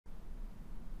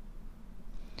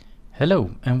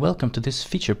Hello and welcome to this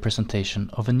feature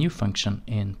presentation of a new function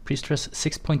in Prestress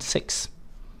 6.6.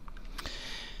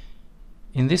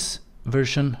 In this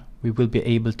version we will be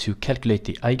able to calculate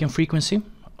the eigenfrequency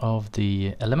of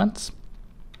the elements,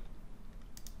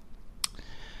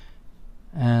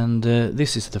 and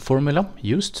this is the formula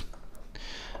used,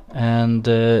 and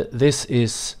this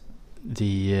is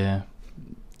the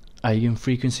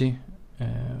eigenfrequency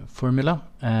formula,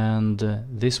 and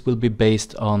this will be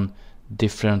based on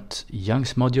different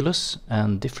Young's modulus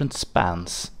and different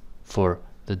spans for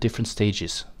the different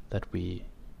stages that we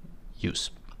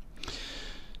use.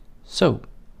 So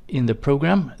in the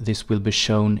program this will be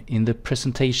shown in the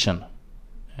presentation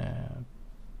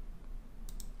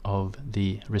of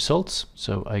the results.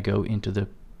 So I go into the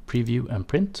preview and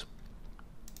print,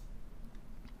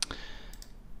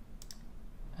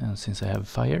 and since I have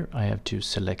fire I have to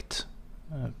select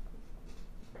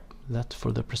that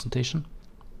for the presentation.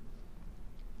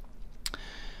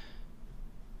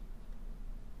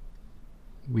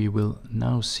 We will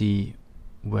now see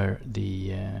where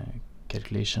the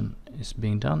calculation is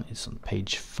being done. It's on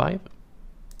page 5.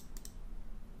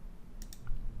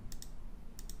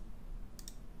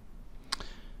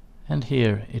 And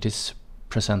here it is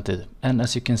presented. And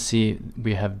as you can see,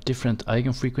 we have different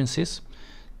eigenfrequencies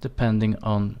depending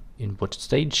on in what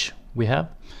stage we have.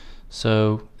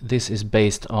 So this is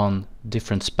based on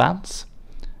different spans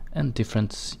and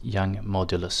different Young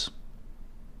modulus.